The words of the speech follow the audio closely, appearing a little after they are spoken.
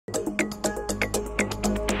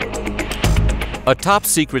A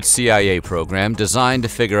top-secret CIA program designed to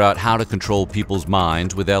figure out how to control people's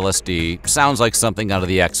minds with LSD sounds like something out of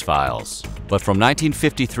the X-Files. But from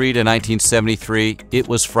 1953 to 1973, it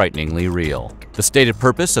was frighteningly real. The stated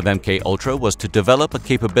purpose of MKUltra was to develop a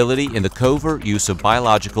capability in the covert use of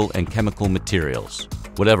biological and chemical materials.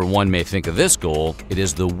 Whatever one may think of this goal, it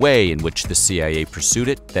is the way in which the CIA pursued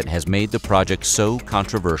it that has made the project so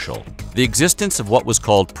controversial. The existence of what was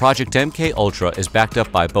called Project MKUltra is backed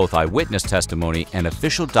up by both eyewitness testimony and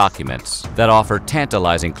official documents that offer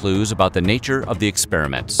tantalizing clues about the nature of the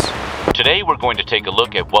experiments. Today we're going to take a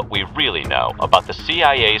look at what we really know about the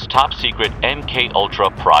CIA's top-secret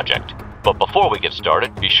MKUltra project. But before we get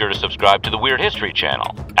started, be sure to subscribe to the Weird History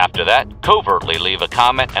channel. After that, covertly leave a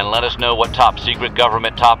comment and let us know what top-secret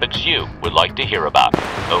government topics you would like to hear about.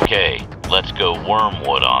 Okay, let's go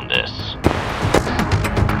wormwood on this.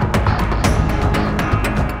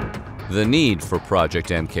 The need for Project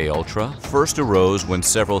MKUltra first arose when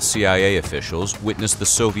several CIA officials witnessed the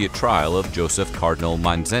Soviet trial of Joseph Cardinal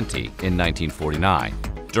Mindszenty in 1949.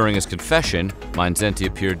 During his confession, Mindszenty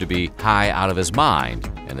appeared to be high out of his mind,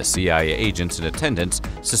 and the CIA agents in attendance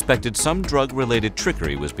suspected some drug-related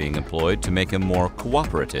trickery was being employed to make him more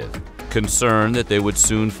cooperative. Concerned that they would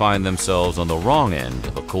soon find themselves on the wrong end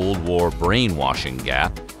of a Cold War brainwashing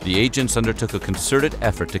gap, the agents undertook a concerted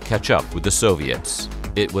effort to catch up with the Soviets.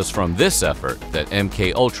 It was from this effort that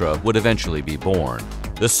MKUltra would eventually be born.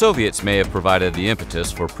 The Soviets may have provided the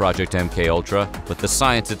impetus for Project MKUltra, but the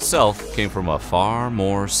science itself came from a far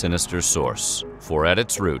more sinister source. For at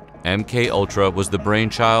its root, MKUltra was the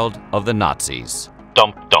brainchild of the Nazis.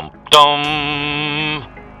 Dum dum dum!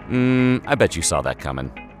 I bet you saw that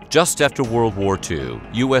coming. Just after World War II,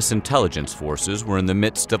 U.S. intelligence forces were in the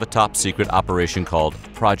midst of a top-secret operation called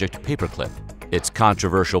Project Paperclip. Its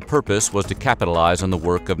controversial purpose was to capitalize on the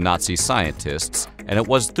work of Nazi scientists, and it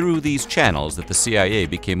was through these channels that the CIA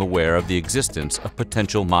became aware of the existence of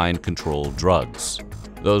potential mind-control drugs.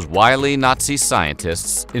 Those wily Nazi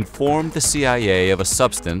scientists informed the CIA of a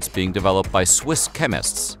substance being developed by Swiss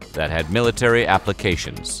chemists that had military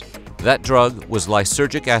applications. That drug was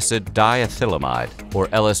lysergic acid diethylamide, or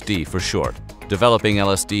LSD for short. Developing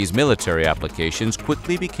LSD's military applications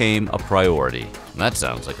quickly became a priority. That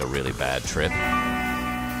sounds like a really bad trip.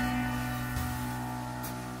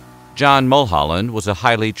 John Mulholland was a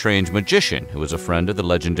highly trained magician who was a friend of the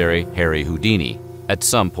legendary Harry Houdini. At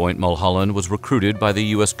some point, Mulholland was recruited by the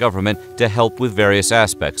U.S. government to help with various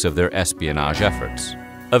aspects of their espionage efforts.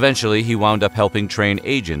 Eventually, he wound up helping train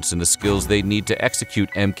agents in the skills they'd need to execute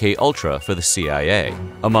MKUltra for the CIA.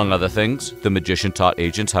 Among other things, the magician taught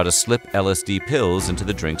agents how to slip LSD pills into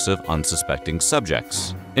the drinks of unsuspecting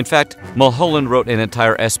subjects. In fact, Mulholland wrote an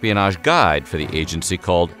entire espionage guide for the agency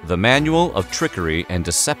called The Manual of Trickery and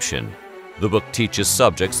Deception. The book teaches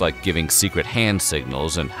subjects like giving secret hand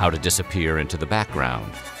signals and how to disappear into the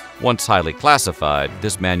background. Once highly classified,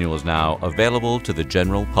 this manual is now available to the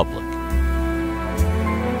general public.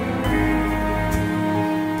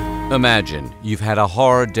 Imagine you've had a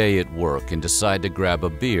hard day at work and decide to grab a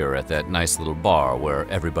beer at that nice little bar where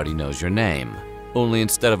everybody knows your name. Only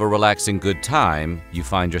instead of a relaxing good time, you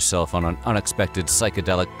find yourself on an unexpected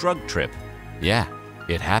psychedelic drug trip. Yeah,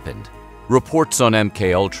 it happened. Reports on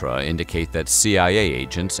MKUltra indicate that CIA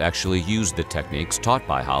agents actually used the techniques taught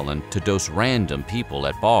by Holland to dose random people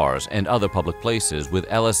at bars and other public places with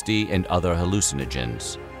LSD and other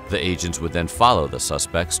hallucinogens. The agents would then follow the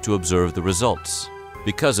suspects to observe the results.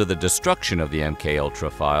 Because of the destruction of the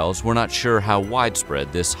MKUltra files, we're not sure how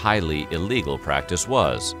widespread this highly illegal practice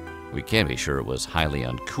was. We can be sure it was highly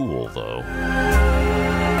uncool, though.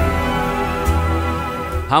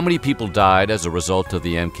 How many people died as a result of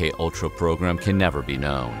the MKUltra program can never be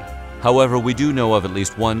known. However, we do know of at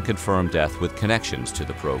least one confirmed death with connections to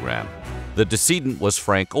the program. The decedent was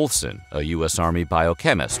Frank Olson, a U.S. Army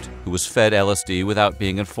biochemist who was fed LSD without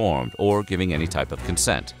being informed or giving any type of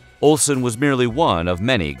consent. Olson was merely one of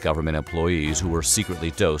many government employees who were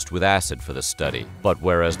secretly dosed with acid for the study. But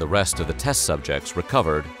whereas the rest of the test subjects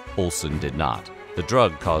recovered, Olson did not. The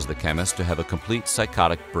drug caused the chemist to have a complete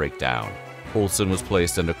psychotic breakdown. Olson was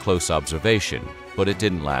placed under close observation, but it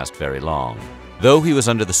didn't last very long. Though he was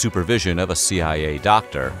under the supervision of a CIA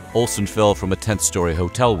doctor, Olson fell from a 10th-story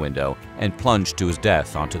hotel window and plunged to his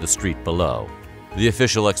death onto the street below. The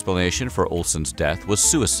official explanation for Olson's death was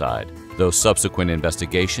suicide, though subsequent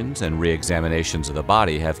investigations and re-examinations of the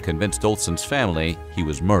body have convinced Olson's family he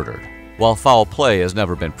was murdered. While foul play has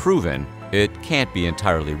never been proven, it can't be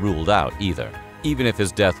entirely ruled out either. Even if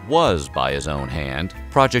his death was by his own hand,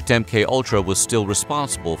 Project MKUltra was still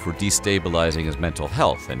responsible for destabilizing his mental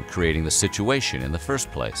health and creating the situation in the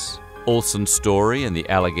first place. Olson's story and the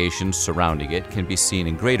allegations surrounding it can be seen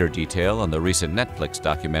in greater detail on the recent Netflix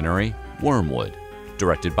documentary, Wormwood,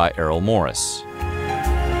 directed by Errol Morris.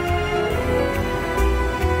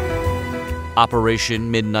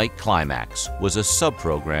 Operation Midnight Climax was a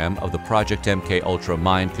sub-program of the Project MKUltra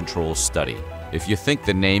mind control study. If you think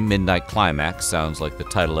the name Midnight Climax sounds like the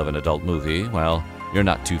title of an adult movie, well, you're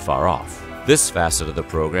not too far off. This facet of the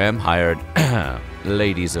program hired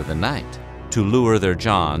ladies of the night to lure their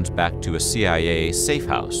Johns back to a CIA safe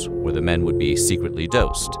house where the men would be secretly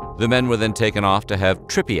dosed. The men were then taken off to have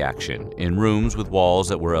trippy action in rooms with walls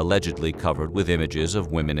that were allegedly covered with images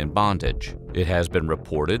of women in bondage. It has been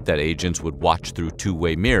reported that agents would watch through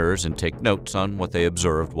two-way mirrors and take notes on what they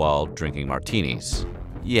observed while drinking martinis.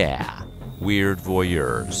 Yeah, weird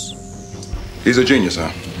voyeurs. He's a genius,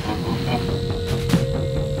 huh?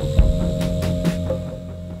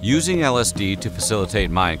 Using LSD to facilitate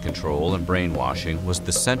mind control and brainwashing was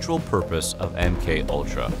the central purpose of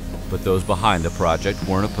MKUltra, but those behind the project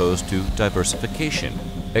weren't opposed to diversification.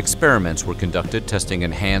 Experiments were conducted testing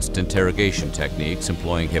enhanced interrogation techniques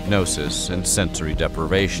employing hypnosis and sensory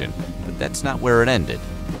deprivation, but that's not where it ended.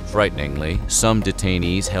 Frighteningly, some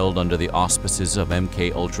detainees held under the auspices of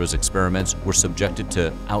MKUltra's experiments were subjected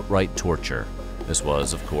to outright torture. This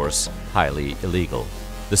was, of course, highly illegal.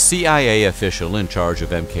 The CIA official in charge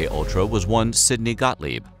of MKUltra was one Sidney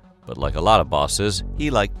Gottlieb, but like a lot of bosses, he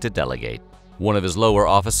liked to delegate. One of his lower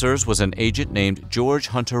officers was an agent named George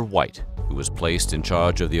Hunter White, who was placed in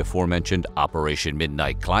charge of the aforementioned Operation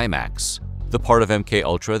Midnight Climax, the part of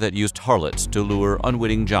MKUltra that used harlots to lure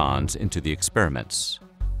unwitting Johns into the experiments.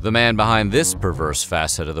 The man behind this perverse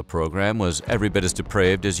facet of the program was every bit as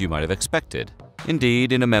depraved as you might have expected.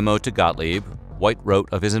 Indeed, in a memo to Gottlieb, White wrote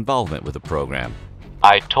of his involvement with the program.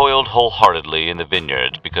 "I toiled wholeheartedly in the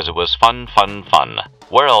vineyards because it was fun, fun, fun.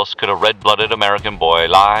 Where else could a red-blooded American boy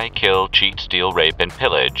lie, kill, cheat, steal, rape, and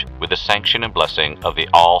pillage with the sanction and blessing of the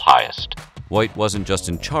All-Highest?" White wasn't just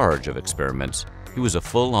in charge of experiments, he was a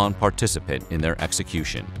full-on participant in their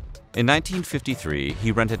execution. In 1953,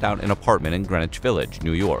 he rented out an apartment in Greenwich Village,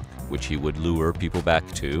 New York, which he would lure people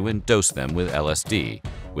back to and dose them with LSD,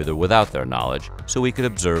 with or without their knowledge, so he could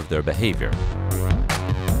observe their behavior.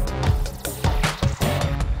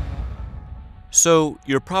 So,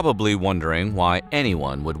 you're probably wondering why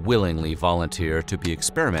anyone would willingly volunteer to be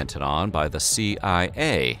experimented on by the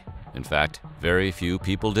CIA. In fact, very few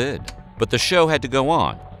people did. But the show had to go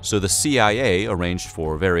on, so the CIA arranged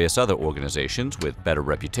for various other organizations with better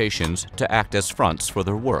reputations to act as fronts for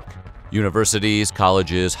their work. Universities,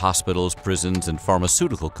 colleges, hospitals, prisons, and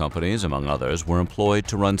pharmaceutical companies, among others, were employed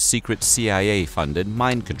to run secret CIA-funded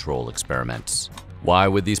mind control experiments. Why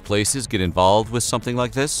would these places get involved with something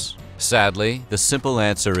like this? Sadly, the simple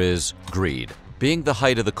answer is greed. Being the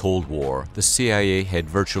height of the Cold War, the CIA had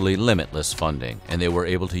virtually limitless funding, and they were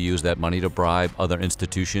able to use that money to bribe other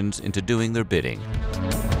institutions into doing their bidding.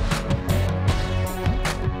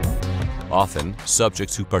 Often,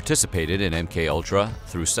 subjects who participated in MKUltra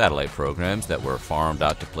through satellite programs that were farmed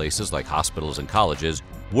out to places like hospitals and colleges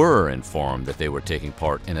were informed that they were taking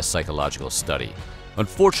part in a psychological study.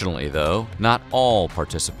 Unfortunately, though, not all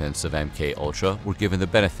participants of MKUltra were given the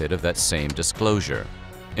benefit of that same disclosure.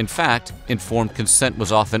 In fact, informed consent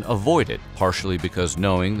was often avoided, partially because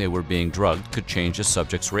knowing they were being drugged could change a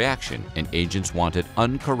subject's reaction, and agents wanted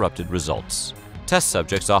uncorrupted results. Test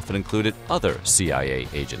subjects often included other CIA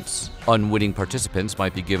agents. Unwitting participants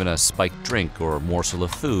might be given a spiked drink or a morsel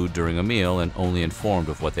of food during a meal and only informed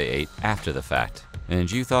of what they ate after the fact. And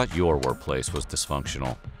you thought your workplace was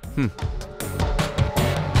dysfunctional.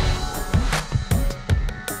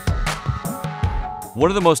 One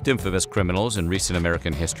of the most infamous criminals in recent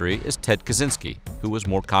American history is Ted Kaczynski, who was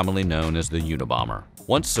more commonly known as the Unabomber.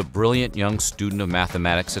 Once a brilliant young student of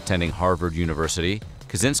mathematics attending Harvard University,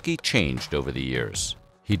 Kaczynski changed over the years.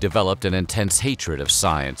 He developed an intense hatred of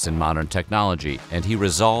science and modern technology, and he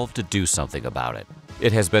resolved to do something about it.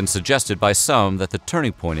 It has been suggested by some that the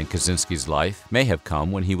turning point in Kaczynski's life may have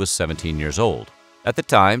come when he was 17 years old. At the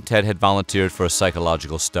time, Ted had volunteered for a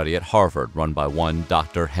psychological study at Harvard run by one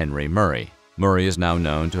Dr. Henry Murray. Murray is now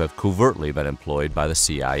known to have covertly been employed by the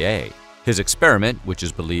CIA. His experiment, which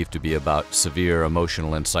is believed to be about severe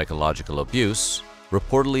emotional and psychological abuse,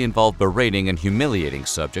 reportedly involved berating and humiliating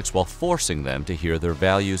subjects while forcing them to hear their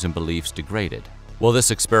values and beliefs degraded. While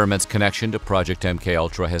this experiment's connection to Project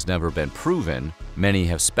MKUltra has never been proven, many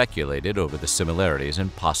have speculated over the similarities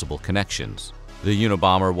and possible connections. The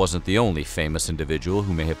Unabomber wasn't the only famous individual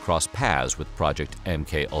who may have crossed paths with Project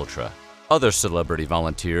MKUltra. Other celebrity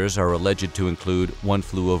volunteers are alleged to include One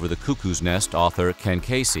Flew Over the Cuckoo's Nest author Ken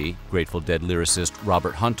Casey, Grateful Dead lyricist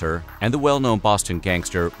Robert Hunter, and the well-known Boston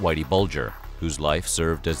gangster Whitey Bulger, whose life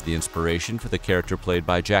served as the inspiration for the character played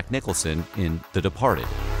by Jack Nicholson in The Departed.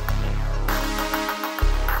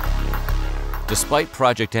 Despite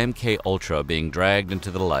Project MKUltra being dragged into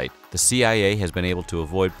the light, the CIA has been able to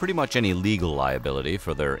avoid pretty much any legal liability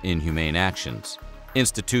for their inhumane actions.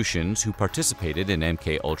 Institutions who participated in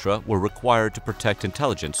MKUltra were required to protect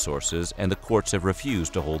intelligence sources, and the courts have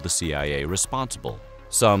refused to hold the CIA responsible.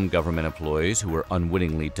 Some government employees who were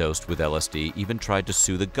unwittingly dosed with LSD even tried to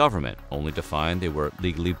sue the government, only to find they were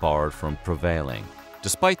legally barred from prevailing.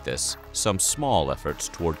 Despite this, some small efforts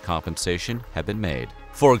toward compensation have been made.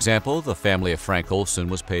 For example, the family of Frank Olson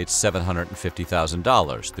was paid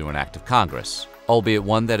 $750,000 through an act of Congress, albeit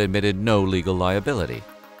one that admitted no legal liability.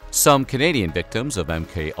 Some Canadian victims of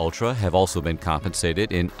MKUltra have also been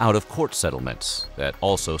compensated in out-of-court settlements that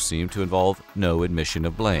also seem to involve no admission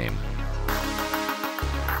of blame.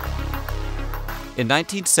 In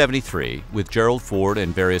 1973, with Gerald Ford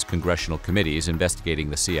and various congressional committees investigating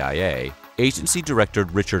the CIA, Agency Director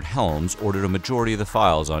Richard Helms ordered a majority of the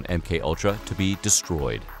files on MKUltra to be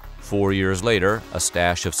destroyed. 4 years later, a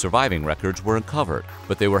stash of surviving records were uncovered,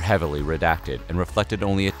 but they were heavily redacted and reflected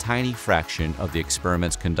only a tiny fraction of the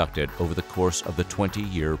experiments conducted over the course of the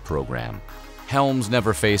 20-year program. Helms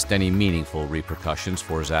never faced any meaningful repercussions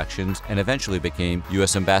for his actions and eventually became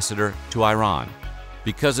U.S. Ambassador to Iran.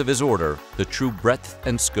 Because of his order, the true breadth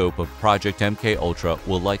and scope of Project MKUltra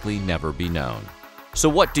will likely never be known. So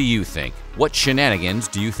what do you think? What shenanigans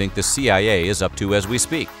do you think the CIA is up to as we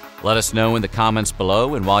speak? Let us know in the comments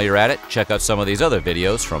below, and while you're at it, check out some of these other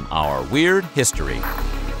videos from our weird history.